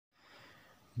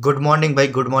Good morning भाई,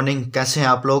 good morning. कैसे हैं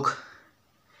आप लोग?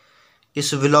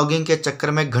 इस व्लॉगिंग के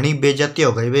चक्कर में घनी बेइज्जती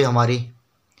हो गई भाई हमारी।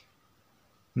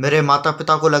 मेरे माता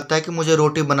पिता को लगता है कि मुझे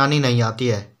रोटी बनानी नहीं आती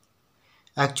है।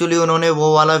 एक्चुअली उन्होंने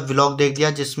वो वाला व्लॉग देख दिया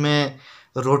जिसमें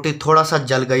रोटी थोड़ा सा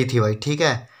जल गई थी भाई, ठीक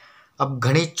है। अब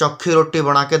घनी चोखी रोटी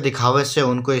बना के दिखावे से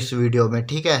उनको इस वीडियो में,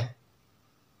 ठीक है।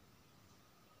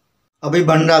 अभी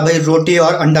बन रहा भाई रोटी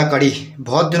और अंडा कड़ी।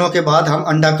 बहुत दिनों के बाद हम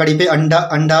अंडा कड़ी पे अंडा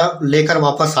अंडा लेकर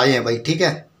वापस आए हैं भाई, ठीक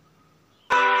है।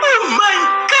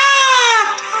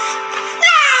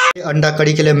 अंडा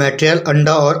कड़ी के लिए मटेरियल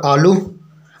अंडा और आलू,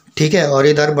 ठीक है। और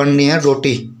इधर बन रही है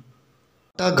रोटी।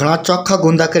 घना चोखा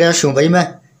गूंदा कर शू भाई मैं,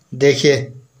 देखिए।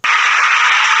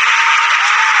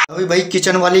 अभी भाई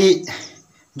किचन वाली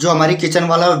जो हमारी किचन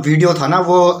वाला वीडियो था ना,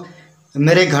 वो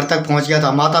मेरे घर तक पहुंच गया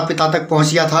था, माता पिता तक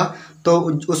पहुंच गया था। तो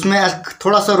उसमें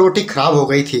थोड़ा सा रोटी ख़राब हो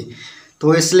गई थी,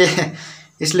 तो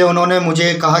इसलिए उन्होंने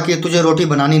मुझे कहा कि तुझे रोटी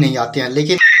बनानी नहीं आती है।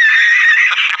 लेकिन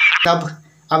तब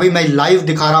अभी मैं लाइव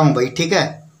दिखा रहा हूँ भाई, ठीक है।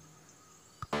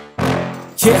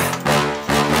 Yeah.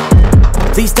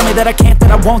 Please tell me that I can't,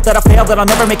 that I won't, that I fail, that I'll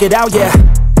never make it out, yeah.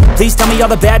 Please tell me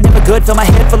all the bad, never good, fill my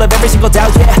head full of every single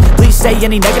doubt, yeah. Please say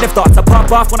any negative thoughts, I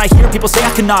pop off when I hear people say I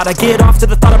cannot. I get off to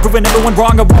the thought of proving everyone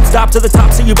wrong, I won't stop to the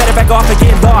top, so you better back off and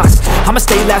get lost. I'ma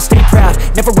stay loud, stay proud,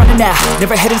 never running out,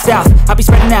 never heading south. I'll be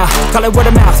spreading out, call it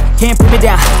word of mouth, can't put me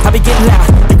down, I'll be getting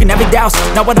loud. You can have your doubts,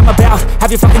 not what I'm about,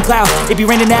 have your fucking clout. It be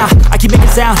raining now, I keep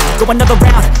making sound, go another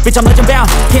round, bitch I'm legend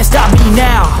bound, can't stop me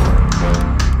now.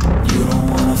 You don't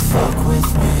wanna fuck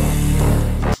with me.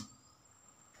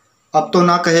 अब तो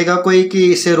ना कहेगा कोई कि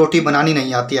इसे रोटी बनानी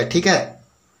नहीं आती है, ठीक है।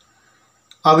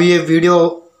 अब ये वीडियो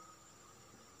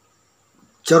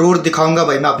जरूर दिखाऊंगा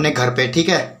भाई मैं अपने घर पे, ठीक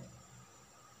है।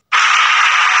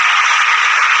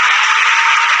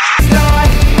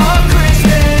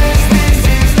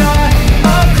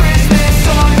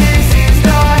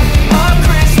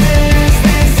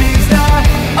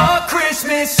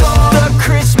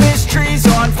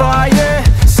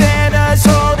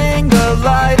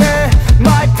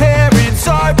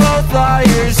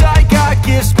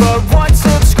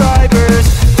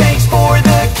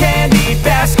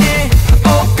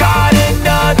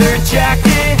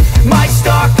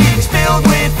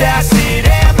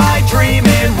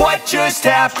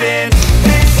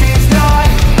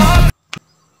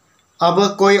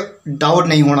 अब कोई डाउट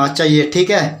नहीं होना चाहिए, ठीक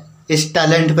है, इस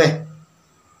टैलेंट पे।